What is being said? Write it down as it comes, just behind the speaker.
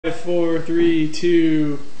4, 3,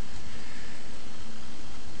 2.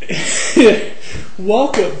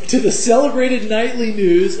 Welcome to the celebrated nightly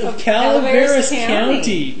news of Calaveras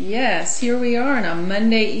County. Yes, here we are on a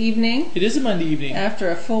Monday evening. It is a Monday evening. After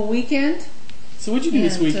a full weekend. So what'd you do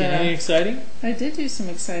this weekend? Anything exciting? I did do some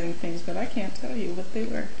exciting things, but I can't tell you what they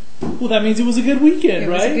were. Well, that means it was a good weekend,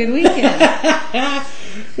 right? It was a good weekend.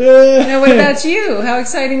 Now, what about you? How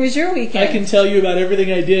exciting was your weekend? I can tell you about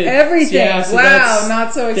everything I did. Everything? Yeah, so wow,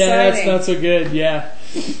 not so exciting. That's not so good, yeah.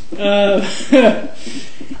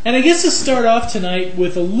 And I guess to start off tonight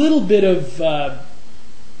with a little bit of,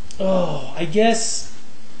 I guess,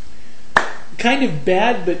 kind of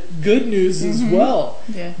bad but good news as well.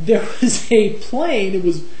 Yeah. There was a plane, it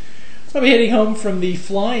was probably heading home from the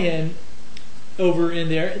fly-in over in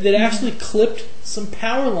there, that actually clipped some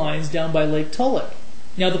power lines down by Lake Tulloch.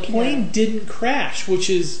 Now the plane didn't crash, which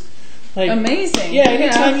is like amazing. Yeah,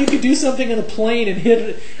 anytime you could do something in a plane and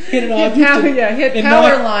hit an object, hit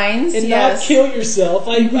power lines, and not kill yourself,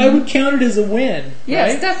 I would count it as a win.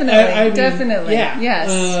 Yes, right? definitely, I mean, definitely. Yeah.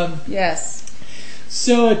 Yes, yes.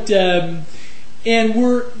 So it, and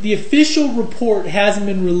the official report hasn't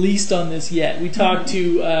been released on this yet. We talked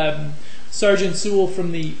to Sergeant Sewell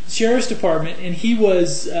from the Sheriff's Department, and he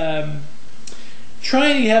was going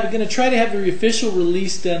to try to have the official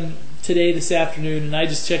release done today, this afternoon, and I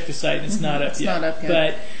just checked the site and it's not up yet. Not up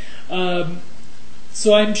yet. But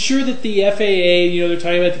so I'm sure that the FAA, they're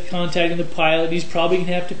talking about contacting the pilot. He's probably going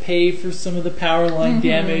to have to pay for some of the power line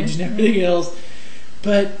damage and everything else.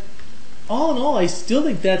 But all in all, I still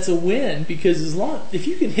think that's a win, because if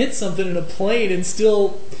you can hit something in a plane and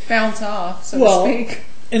still bounce off, so to speak,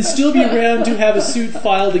 and still be around to have a suit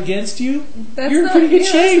filed against you, you're in pretty good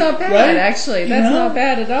shape. That's not bad, right? Actually. That's not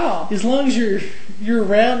bad at all. As long as you're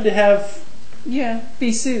around to have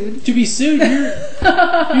be sued. To be sued, you're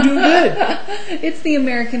doing good. It's the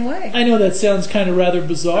American way. I know that sounds kind of rather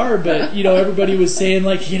bizarre, but everybody was saying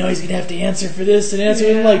he's gonna have to answer for this and answer.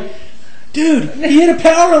 And I'm like, dude, he hit a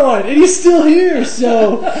power line and he's still here.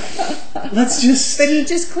 So let's just. But he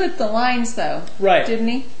just clipped the lines, though, right? Didn't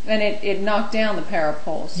he? And it knocked down the power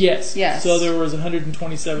poles. Yes. Yes. So there was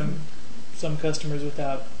 127 some customers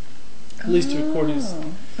without, at least according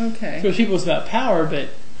to. Okay. For people without power, but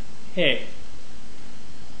hey,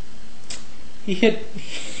 he hit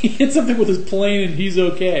something with his plane and he's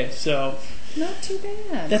okay. So. Not too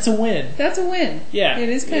bad. That's a win. That's a win. Yeah. It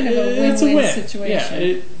is kind of a win-win situation.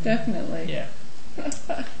 Yeah, definitely. Yeah.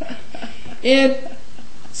 And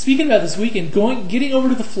speaking about this weekend, getting over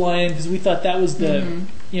to the fly-in, because we thought that was the,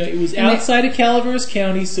 it was outside of Calaveras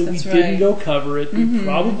County, so we didn't go cover it. We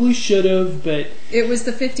probably should have, but it was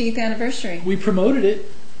the 50th anniversary. We promoted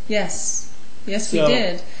it. Yes, we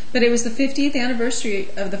did. But it was the 50th anniversary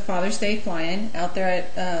of the Father's Day fly-in out there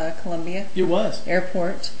at Columbia. It was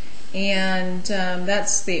Airport. And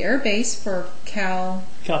that's the air base for Cal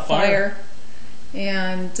Fire.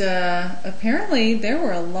 And apparently there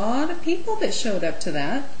were a lot of people that showed up to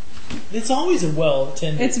that. It's always a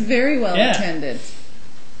well-attended. It's very well-attended.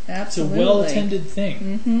 Absolutely. It's a well-attended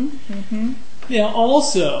thing. Now,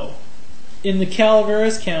 also, in the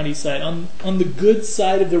Calaveras County side, on the good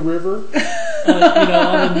side of the river, on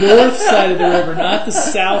the north side of the river, not the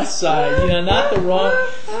south side, not the wrong.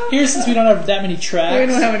 Here, since we don't have that many tracks. We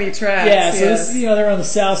don't have any tracks. Yeah, so this, they're on the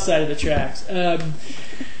south side of the tracks.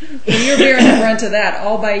 You're bearing the brunt of that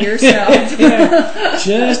all by yourself.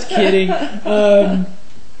 Just kidding.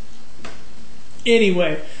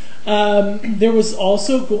 Anyway, there was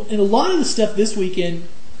also, and a lot of the stuff this weekend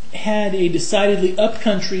had a decidedly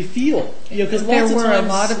upcountry feel. Because there were a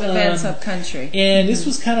lot of events upcountry. And this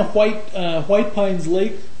was kind of White Pines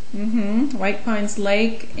Lake. White Pines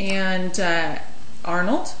Lake and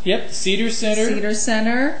Arnold. Yep, Cedar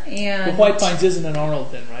Center. And but White Pines isn't in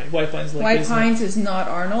Arnold then, right? White Pines Lake. White Pines is not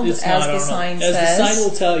Arnold, as the sign says. As the sign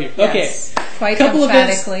will tell you. Yes, okay. Quite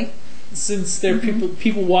emphatically. Since there are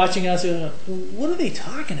people watching us, what are they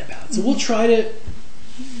talking about? So we'll try to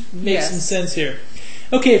make some sense here.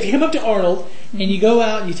 Okay, if you come up to Arnold and you go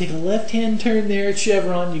out and you take a left-hand turn there at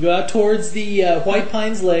Chevron, you go out towards the White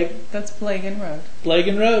Pines Lake. That's Blagan Road.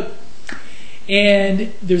 Blagan Road.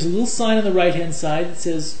 And there's a little sign on the right-hand side that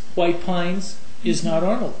says White Pines is not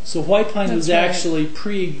Arnold. So White Pines was actually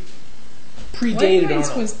predated White Pines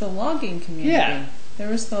Arnold. Was the logging community. Yeah. There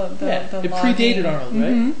was the it predated Arnold,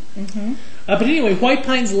 right? But anyway, White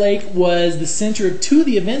Pines Lake was the center of two of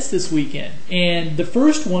the events this weekend. And the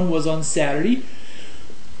first one was on Saturday,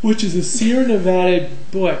 which is the Sierra Nevada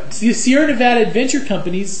Adventure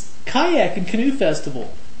Company's Kayak and Canoe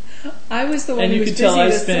Festival. I was the one and who you was could tell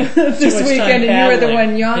busy I spent this weekend, and you were the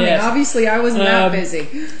one yawning. Yes. Obviously, I wasn't that busy.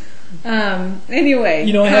 Anyway,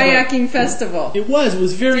 kayaking festival. It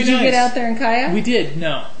was very nice. Did you get out there and kayak? We did.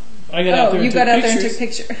 No, I got out there. You got out there and took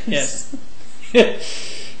pictures. Yes.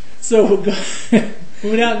 So we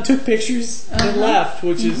went out and took pictures and left,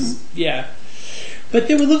 which is But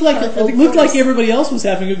they would look like everybody else was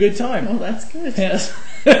having a good time. Oh, that's good. Yes.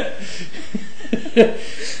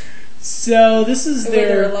 So this is Were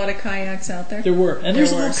there a lot of kayaks out there? There were, and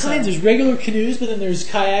there's all kinds. There's regular canoes, but then there's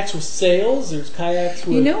kayaks with sails. There's kayaks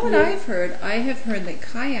with. You know what I've heard? I have heard that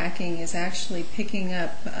kayaking is actually picking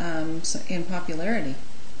up in popularity.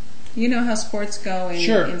 You know how sports go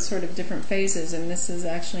in sort of different phases, and this is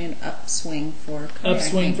actually an upswing for kayaking.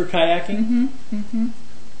 Upswing for kayaking? Mm-hmm. Mm-hmm.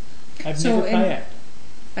 I've never kayaked.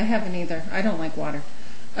 I haven't either. I don't like water.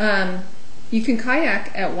 You can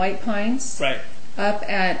kayak at White Pines. Right. Up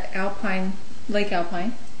at Lake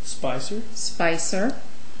Alpine. Spicer.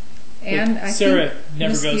 And I Sarah think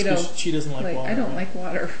never goes because she doesn't like water. I don't like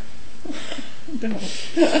water. Don't.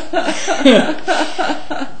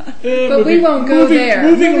 But we won't go there.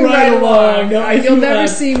 Moving right along. No, you'll never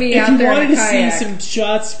see me out there in a kayak. If you wanted to see some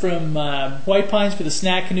shots from White Pines for the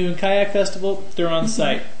Snack Canoe and Kayak Festival, they're on the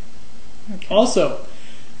site. Okay. Also,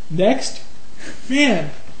 next,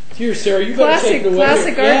 man, here, Sarah, you better take it away.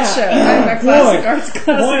 Classic art show. A classic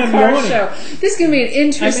art show. This is going to be an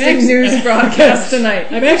interesting news broadcast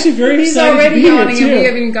tonight. I'm actually very excited. He's already yawning, and we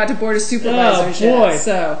haven't even got to Board of Supervisors yet.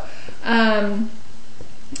 So,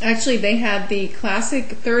 actually, they had the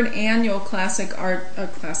third annual Classic Car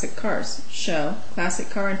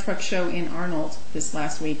and Truck Show in Arnold this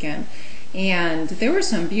last weekend. And there were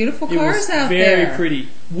some beautiful cars out there. Very pretty.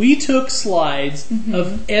 We took slides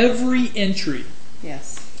of every entry.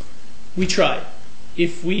 Yes. We tried.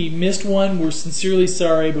 If we missed one, we're sincerely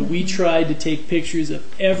sorry, but we tried to take pictures of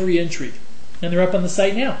every entry. And they're up on the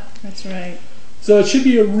site now. That's right. So it should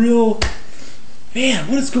be a real... Man,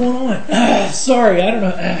 what is going on? Sorry, I don't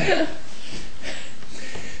know.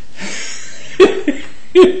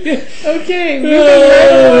 Okay, moving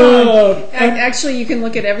right along. Actually, you can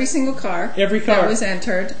look at every single car. That was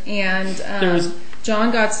entered. And...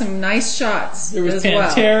 John got some nice shots. There was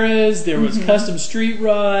Panteras, there was custom street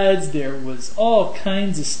rods, there was all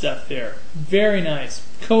kinds of stuff there. Very nice.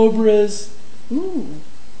 Cobras. Ooh.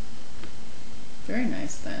 Very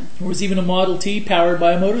nice then. There was even a Model T powered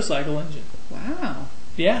by a motorcycle engine. Wow.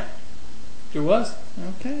 Yeah. There was.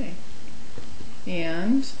 Okay.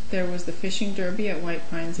 And there was the fishing derby at White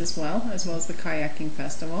Pines as well as the kayaking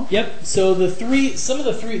festival. Yep. So the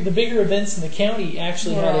bigger events in the county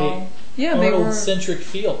actually had a Arnold-centric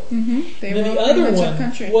feel. Mm-hmm. And then the other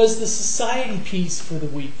one was the society piece for the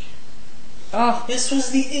week. Oh. This was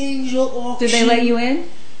the Angel Auction. Did they let you in?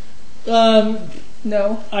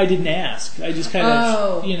 No. I didn't ask. I just kind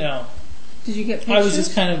of, Did you get pictures? I was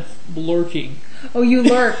just kind of lurking. Oh, you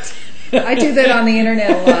lurked. I do that on the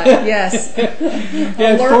internet a lot. Yes.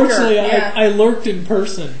 Unfortunately, I lurked in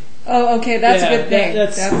person. Oh, okay. That's a good thing.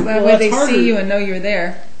 That way they see you and know you're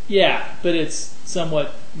there. Yeah, but it's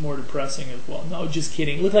somewhat more depressing as well. No, just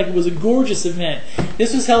kidding. It looked like it was a gorgeous event.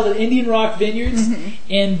 This was held at Indian Rock Vineyards,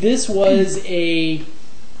 and this was a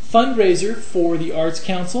fundraiser for the Arts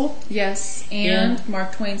Council. Yes, and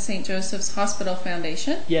Mark Twain St. Joseph's Hospital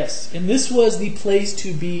Foundation. Yes, and this was the place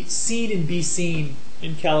to be seen and be seen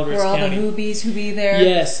in Calaveras County. Were all the Whobies who be there?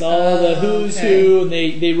 Yes, all the who's who, and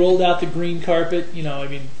they rolled out the green carpet.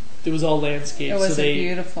 It was all landscape. It was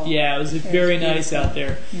beautiful. Yeah, it was very nice out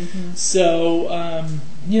there. Mm-hmm. So,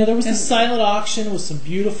 there was the silent auction with some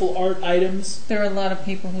beautiful art items. There were a lot of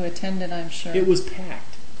people who attended, I'm sure. It was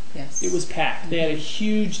packed. Yes. It was packed. They had a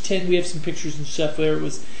huge tent. We have some pictures and stuff there. It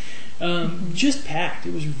was just packed.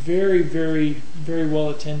 It was very, very, very well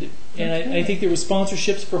attended. And I think there were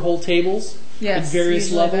sponsorships for whole tables at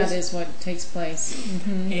various levels. That is what takes place.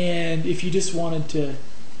 Mm-hmm. And if you just wanted to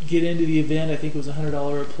get into the event, I think it was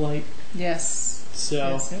 $100 a plate. Yes. So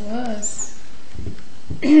yes, it was.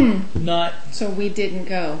 So we didn't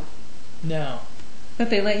go. No. But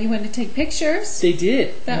they let you in to take pictures. They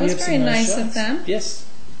did. That was very nice of them. Yes.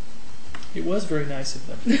 It was very nice of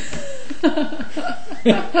them.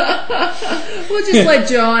 We'll just let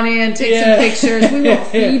John in, take some pictures. We won't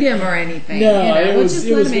feed him or anything. No, we'll just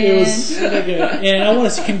let him in. And I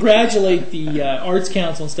want to congratulate the Arts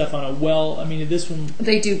Council and stuff on this one.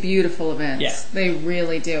 They do beautiful events. Yeah. They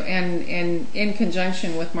really do. And in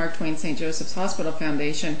conjunction with Mark Twain St. Joseph's Hospital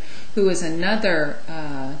Foundation, who is another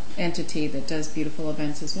entity that does beautiful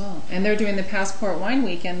events as well. And they're doing the Passport Wine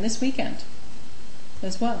Weekend this weekend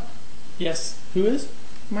as well. Yes. Who is?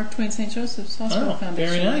 Mark Twain St. Joseph's Hospital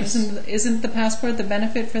Foundation. Very nice. Isn't the Passport the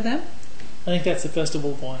benefit for them? I think that's the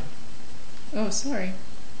Festival of Wine. Oh, sorry.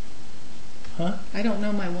 Huh? I don't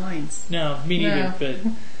know my wines. No, me neither. No. But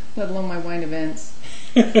let alone my wine events.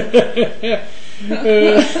 You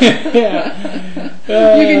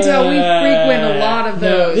You can tell we frequent a lot of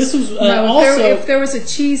those. No, this was no, also. if there was a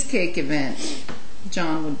cheesecake event,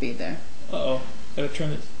 John would be there. Uh-oh. Gotta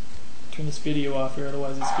turn this video off here,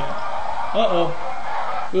 otherwise it's gonna...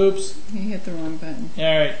 Uh-oh. Oops. You hit the wrong button.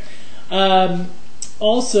 Alright.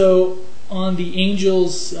 Also, on the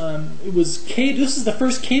Angels, this is the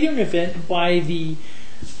first catering event by the...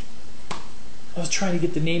 I was trying to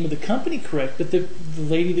get the name of the company correct, but the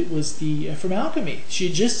lady that was from Alchemy. She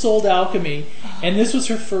had just sold Alchemy, and this was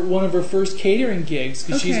one of her first catering gigs,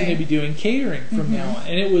 because she's going to be doing catering from now on.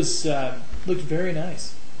 And it was looked very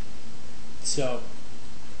nice. So,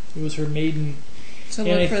 it was her maiden... So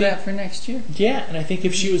look for that for next year. Yeah, and I think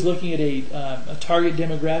if she was looking at a target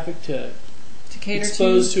demographic to cater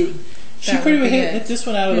expose to, she pretty much hit this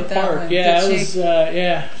one out of the park. Yeah, it was.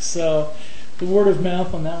 So the word of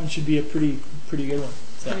mouth on that one should be a pretty good one.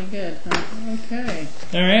 So. Pretty good, huh? Okay.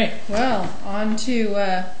 All right. Well, on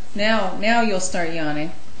to now you'll start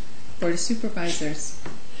yawning. Board of Supervisors.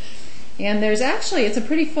 And there's actually, it's a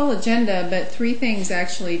pretty full agenda, but 3 things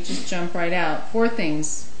actually just jump right out. 4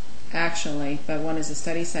 things actually, but one is a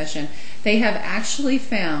study session. They have actually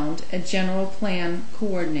found a general plan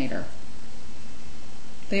coordinator.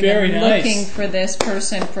 They've been looking for this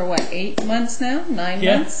person for what, 8 months now? 9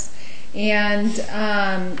 months? And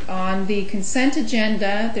on the consent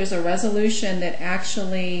agenda, there's a resolution that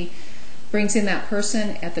actually brings in that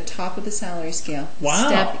person at the top of the salary scale. Wow.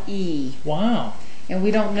 Step E. Wow. And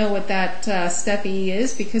we don't know what that step E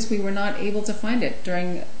is because we were not able to find it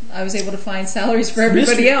during. I was able to find salaries for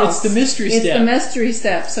everybody else. It's the mystery step. It's the mystery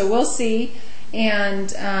step. So we'll see.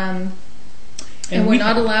 And we're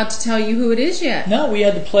not allowed to tell you who it is yet. No, we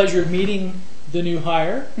had the pleasure of meeting the new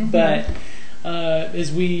hire, but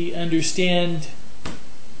as we understand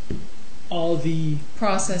all the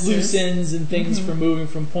processes, loose ends and things for moving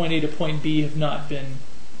from point A to point B have not been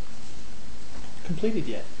completed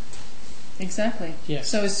yet. Exactly. Yes.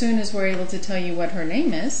 So as soon as we're able to tell you what her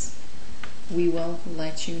name is, we will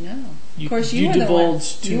let you know. Of course, you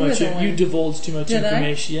divulged too much. You divulged too much Did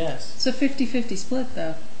information. I? Yes. It's a 50-50 split,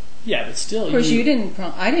 though. Yeah, but still. Of course, you didn't.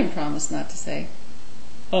 I didn't promise not to say.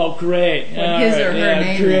 Oh, great! What his or her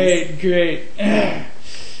name is. Great.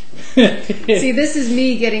 See, this is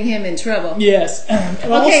me getting him in trouble. Yes.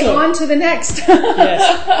 Okay, on to the next. Yes.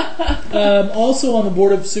 Also on the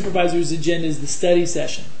Board of Supervisors' agenda is the study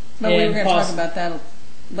session. But we were going to talk about that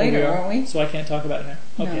later, weren't we? So I can't talk about it now?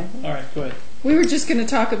 Okay. No. All right, go ahead. We were just going to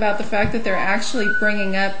talk about the fact that they're actually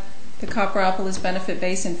bringing up the Copperopolis benefit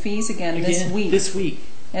base and fees again this week. This week.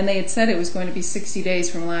 And they had said it was going to be 60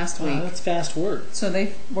 days from last week. Wow, that's fast work. So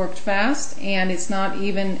they worked fast, and it's not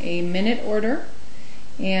even a minute order.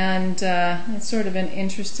 And it's sort of an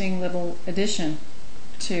interesting little addition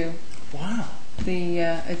to the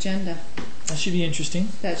agenda. That should be interesting.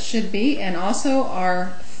 That should be. And also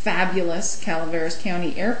our fabulous Calaveras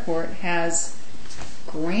County Airport has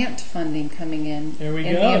grant funding coming in. There we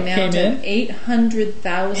in go. The amount Came of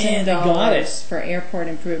 $800,000 for airport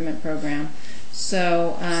improvement program.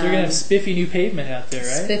 So they're going to have spiffy new pavement out there,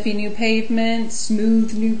 right? Spiffy new pavement,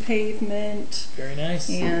 smooth new pavement. Very nice.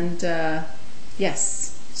 And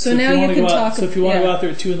yes. So now you can talk. So if you want to go out there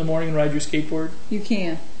at 2 in the morning and ride your skateboard, you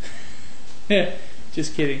can.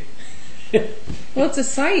 Just kidding. Well, it's a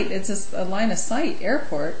site. It's a line of sight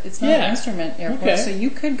airport. It's not an instrument airport. Okay. So you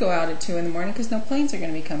could go out at 2 in the morning because no planes are going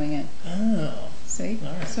to be coming in. Oh. See?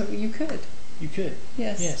 All right. So you could. You could.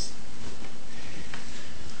 Yes. Yes.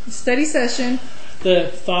 Study session. The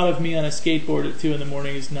thought of me on a skateboard at 2 in the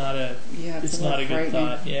morning is not a. It's not a good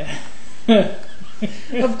thought. Yeah.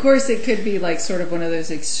 Of course, it could be like sort of one of those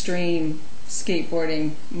extreme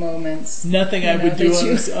skateboarding moments. Nothing I would do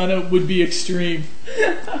on it would be extreme.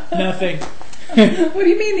 Nothing. What do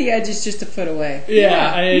you mean the edge is just a foot away?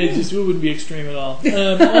 Yeah, it wouldn't be extreme at all.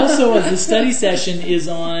 Also, the study session is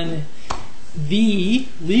on the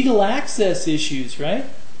legal access issues, right?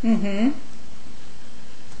 Mm-hmm.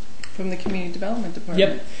 From the Community Development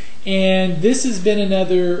Department. Yep. And this has been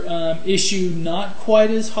another issue, not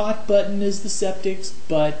quite as hot button as the septics,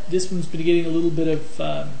 but this one's been getting a little bit of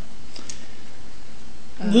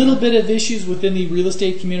issues within the real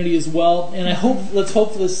estate community as well. And I hope,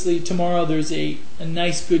 hopefully tomorrow there's a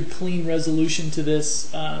nice, good, clean resolution to this,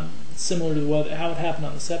 similar to how it happened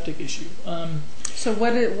on the septic issue. So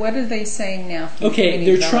what are they saying now? Okay,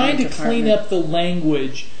 they're trying to clean up the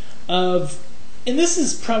language of. And this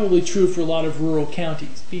is probably true for a lot of rural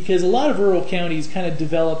counties, because a lot of rural counties kind of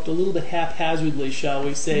developed a little bit haphazardly, shall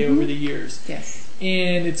we say, over the years. Yes.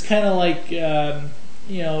 And it's kind of like,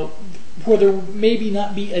 where there maybe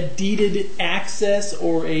not be a deeded access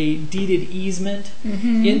or a deeded easement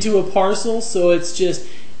into a parcel. So it's just,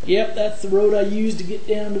 yep, that's the road I used to get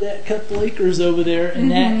down to that couple acres over there,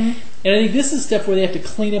 and that. And I think this is stuff where they have to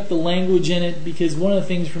clean up the language in it, because one of the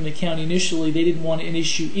things from the county initially, they didn't want to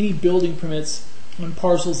issue any building permits on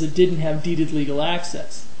parcels that didn't have deeded legal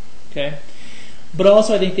access. Okay. But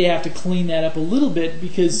also I think they have to clean that up a little bit,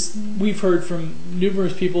 because we've heard from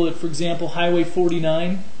numerous people that, for example, Highway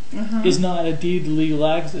 49 is not a deeded legal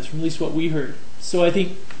access, from at least what we heard. So I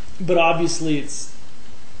think, but obviously it's,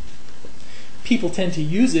 people tend to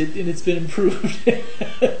use it and it's been improved.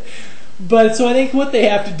 But so I think what they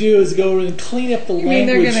have to do is go and clean up the language. You mean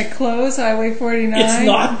they're going to close Highway 49?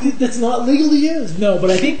 That's not legal to use. No,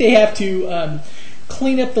 but I think they have to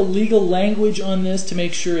clean up the legal language on this to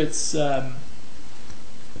make sure it's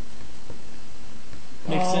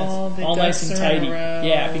makes sense. All nice and tidy.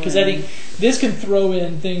 Yeah, because I think this can throw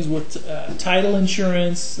in things with title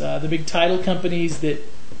insurance, the big title companies that,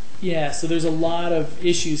 so there's a lot of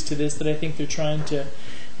issues to this that I think they're trying to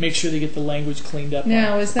make sure they get the language cleaned up.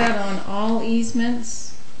 Now, is that on all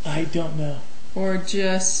easements? I don't know. Or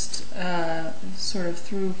just sort of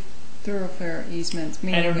thoroughfare easements,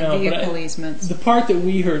 meaning I don't know, vehicle easements? The part that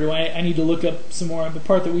we heard, I need to look up some more, the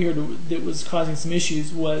part that we heard that was causing some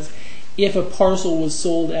issues was if a parcel was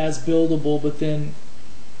sold as buildable, but then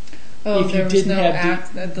if you didn't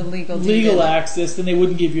have the legal access, then they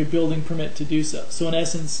wouldn't give you a building permit to do so. So in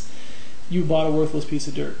essence, you bought a worthless piece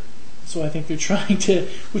of dirt. So I think they're trying to,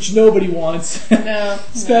 which nobody wants,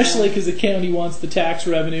 especially because the county wants the tax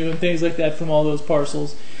revenue and things like that from all those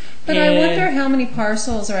parcels. But I wonder how many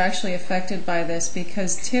parcels are actually affected by this,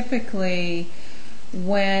 because typically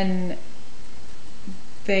when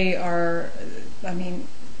they are,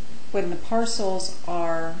 when the parcels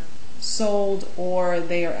are sold or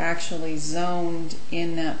they are actually zoned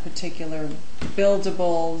in that particular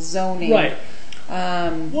buildable zoning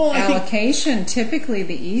allocation, typically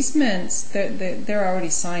the easements, they're already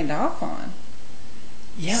signed off on.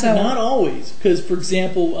 Yeah, so, but not always. Because, for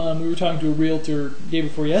example, we were talking to a realtor day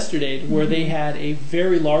before yesterday where they had a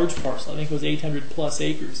very large parcel. I think it was 800 plus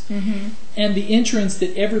acres. And the entrance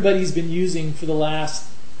that everybody's been using for the last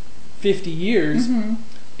 50 years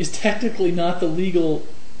is technically not the legal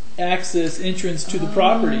access entrance to the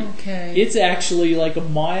property. Okay. It's actually like a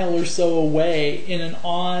mile or so away in an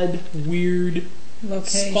odd, weird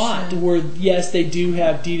location spot where, yes, they do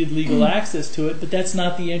have deeded legal access to it, but that's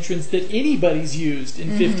not the entrance that anybody's used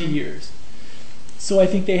in 50 years. So I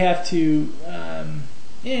think they have to,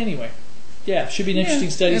 anyway. Yeah, should be an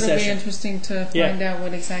interesting study session. It'll be interesting to find out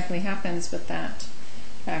what exactly happens with that,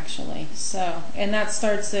 actually. So, and that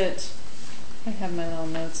starts at, I have my little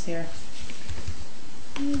notes here.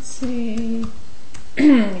 Let's see.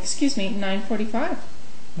 Excuse me, 9:45.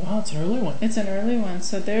 Wow, it's an early one. It's an early one.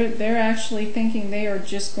 So they're actually thinking they are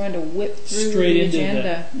just going to whip through straight the into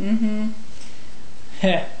agenda.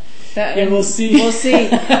 And we'll see. We'll see.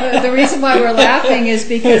 The reason why we're laughing is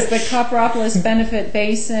because the Copperopolis Benefit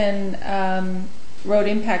Basin road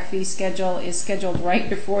impact fee schedule is scheduled right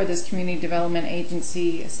before this Community Development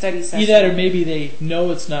Agency study session. Either that, or maybe they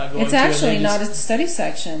know it's not going to. It's actually not a study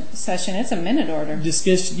session. It's a minute order.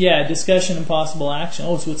 Discussion and possible action.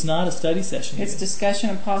 Oh, so it's not a study session. It's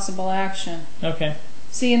discussion and possible action. Okay.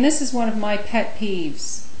 See, and this is one of my pet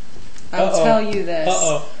peeves. I'll tell you this.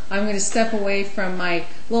 I'm going to step away from my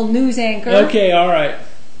little news anchor. Okay, all right.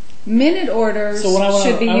 Minute orders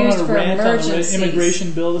should be used for emergencies. On the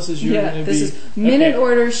immigration bill, this is minute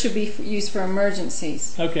orders should be used for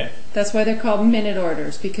emergencies. Okay. That's why they're called minute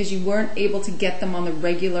orders, because you weren't able to get them on the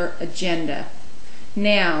regular agenda.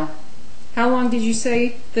 Now, how long did you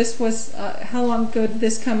say this was? How long ago did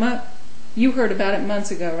this come up? You heard about it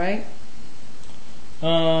months ago, right?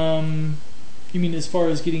 You mean as far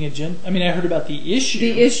as getting agenda? I mean, I heard about the issue.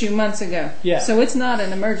 The issue months ago. Yeah. So it's not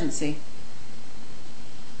an emergency.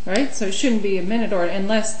 Right? So it shouldn't be a minute order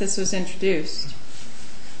unless this was introduced.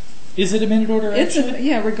 Is it a minute order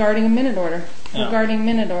actually? Regarding a minute order. Oh. Regarding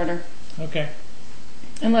minute order. Okay.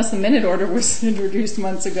 Unless the minute order was introduced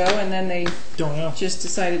months ago and then they just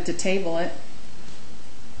decided to table it.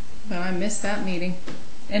 Well, I missed that meeting.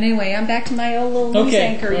 Anyway, I'm back to my old little news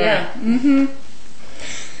anchor. Yeah. Right.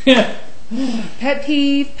 Yeah. Pet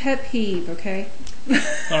peeve, okay?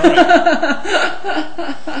 All right.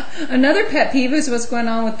 Another pet peeve is what's going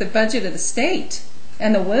on with the budget of the state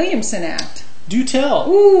and the Williamson Act. Do tell.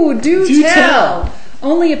 Ooh, do tell.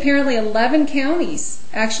 Only apparently 11 counties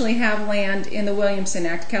actually have land in the Williamson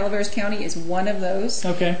Act. Calaveras County is one of those.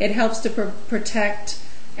 Okay. It helps to protect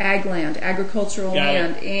ag land, agricultural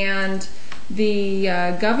land. And the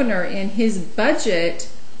governor in his budget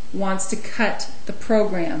wants to cut the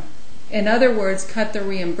program. In other words, cut the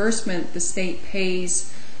reimbursement the state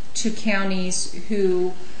pays to counties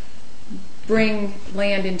who bring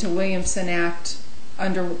land into Williamson Act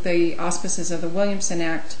under the auspices of the Williamson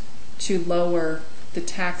Act to lower the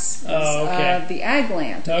taxes of the ag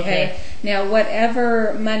land. Okay. Now,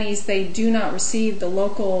 whatever monies they do not receive, the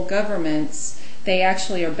local governments, they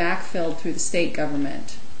actually are backfilled through the state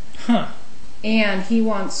government. Huh. And he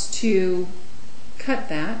wants to cut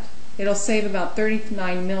that. It'll save about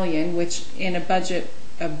 $39 million, which in a budget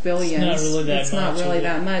of billions, it's not really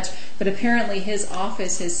that much. But apparently his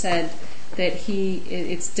office has said that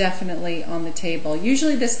it's definitely on the table.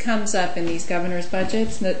 Usually this comes up in these governor's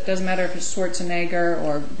budgets. It doesn't matter if it's Schwarzenegger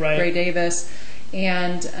or Gray Davis.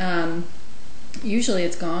 And usually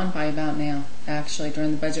it's gone by about now, actually,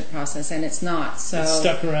 during the budget process, and it's not. So it's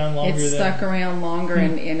stuck around longer.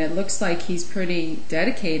 And it looks like he's pretty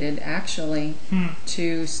dedicated, actually,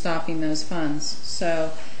 to stopping those funds.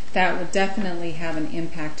 So that would definitely have an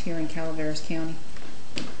impact here in Calaveras County.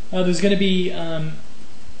 There's going to be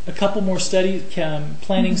a couple more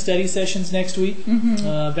planning study sessions next week.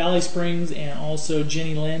 Valley Springs and also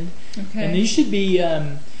Jenny Lind. Okay. And these should be...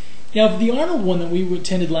 now, the Arnold one that we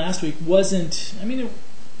attended last week wasn't... I mean,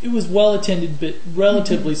 it was well attended, but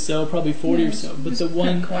relatively so, probably 40 or so. But the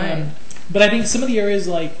one... but I think some of the areas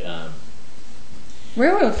like...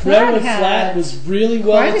 Railroad Flat was really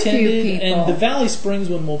well attended, and the Valley Springs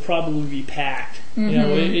one will probably be packed. You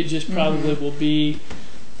know, it just probably will be...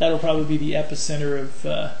 That'll probably be the epicenter of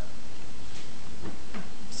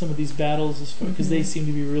some of these battles, because they seem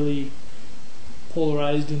to be really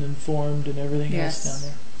polarized and informed and everything else down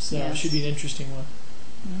there. So it should be an interesting one.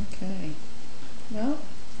 Okay. Well,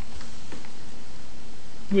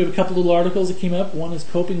 we have a couple little articles that came up. One is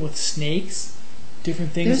coping with snakes,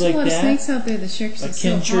 different things like that. There's a lot of snakes out there. The churches like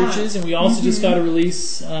Ken Churches, and we also just got a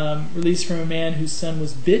release from a man whose son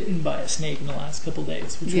was bitten by a snake in the last couple of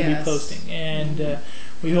days, which we'll be posting. And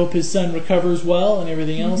we hope his son recovers well and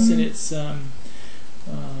everything else. And it's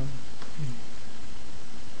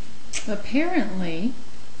apparently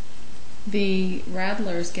the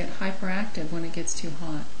rattlers get hyperactive when it gets too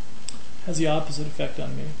hot. Has the opposite effect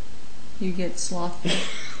on me. You get slothful.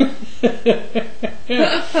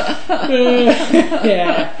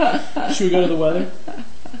 Yeah. Should we go to the weather?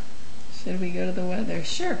 Should we go to the weather?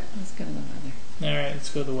 Sure. Let's go to the weather. All right,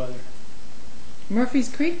 let's go to the weather.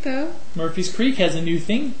 Murphy's Creek, though. Murphy's Creek has a new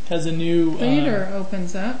thing. Has a new theater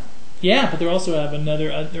opens up. Yeah, but they also have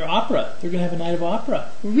another. Their opera. They're going to have a night of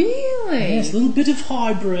opera. Really? Yes, a little bit of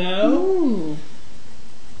highbrow. Ooh.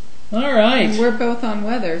 All right. And we're both on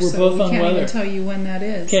weather, so we can't even tell you when that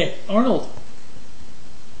is. Okay, Arnold.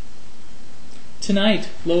 Tonight,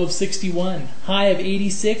 low of 61, high of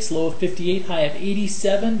 86, low of 58, high of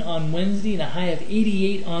 87 on Wednesday, and a high of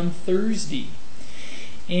 88 on Thursday.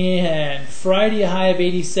 And Friday, a high of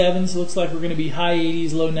 87, so it looks like we're going to be high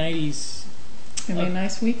 80s, low 90s. It's going to be a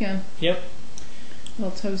nice weekend. Yep. A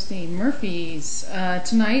little toasty. Murphy's.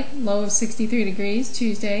 Tonight, low of 63 degrees.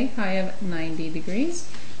 Tuesday, high of 90 degrees.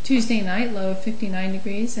 Tuesday night, low of 59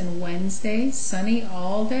 degrees. And Wednesday, sunny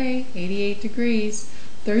all day, 88 degrees.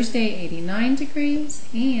 Thursday, 89 degrees.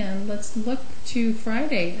 And let's look to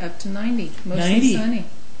Friday, up to 90. Mostly sunny.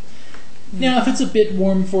 Now, if it's a bit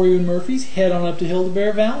warm for you in Murphy's, head on up to Hill to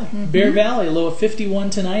Bear Valley. Bear Valley, a low of 51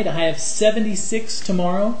 tonight, a high of 76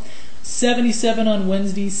 tomorrow. 77 on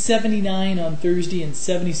Wednesday, 79 on Thursday, and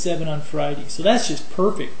 77 on Friday. So that's just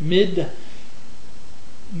perfect. Mid to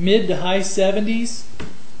high 70s.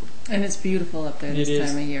 And it's beautiful up there this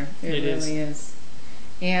time of year. It really is.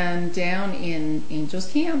 And down in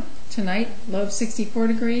Angels Camp tonight, low of 64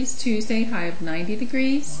 degrees. Tuesday, high of 90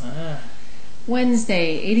 degrees. Wow.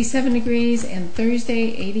 Wednesday, 87 degrees. And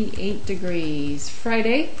Thursday, 88 degrees.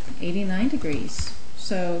 Friday, 89 degrees.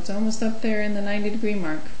 So it's almost up there in the 90-degree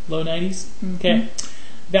mark. Low 90s? Okay.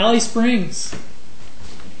 Valley Springs.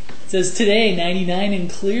 It says today, 99 and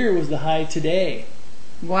clear was the high today.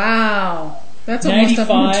 Wow. That's almost up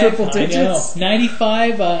in triple digits. I know.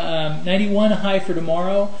 95, 91 high for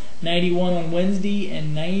tomorrow, 91 on Wednesday,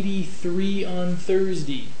 and 93 on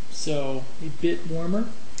Thursday. So a bit warmer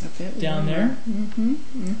down there.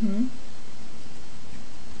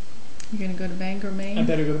 You going to go to Bangor, Maine? I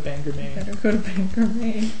better go to Bangor,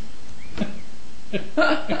 Maine.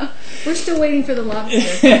 We're still waiting for the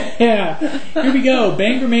lobster. Yeah. Here we go.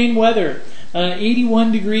 Bangor, Maine weather.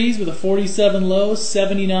 81 degrees with a 47 low,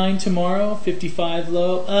 79 tomorrow, 55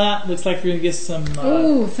 low. Looks like we're going to get some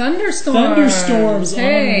thunderstorms on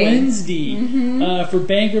Wednesday. For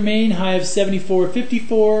Bangor, Maine, high of 74,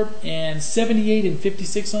 54, and 78 and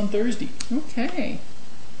 56 on Thursday. Okay.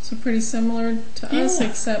 So pretty similar to us,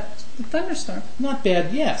 except the thunderstorm. Not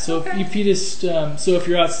bad, yeah. So Okay. if you just so if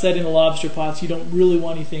you're out setting the lobster pots, you don't really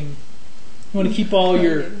want anything. You want to keep all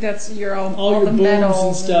your all your the booms metal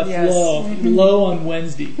and stuff yes. low on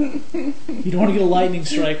Wednesday. You don't want to get a lightning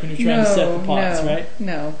strike when you're trying to set the pots, right?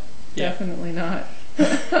 No, Yeah. definitely not.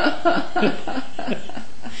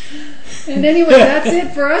 And anyway, that's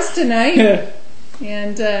it for us tonight.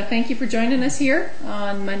 And thank you for joining us here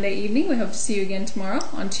on Monday evening. We hope to see you again tomorrow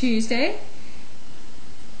on Tuesday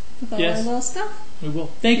with all our little stuff. We will.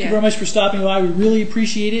 Thank you very much for stopping by. We really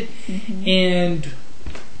appreciate it. And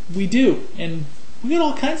we do. And we got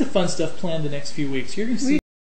all kinds of fun stuff planned the next few weeks. You're going to see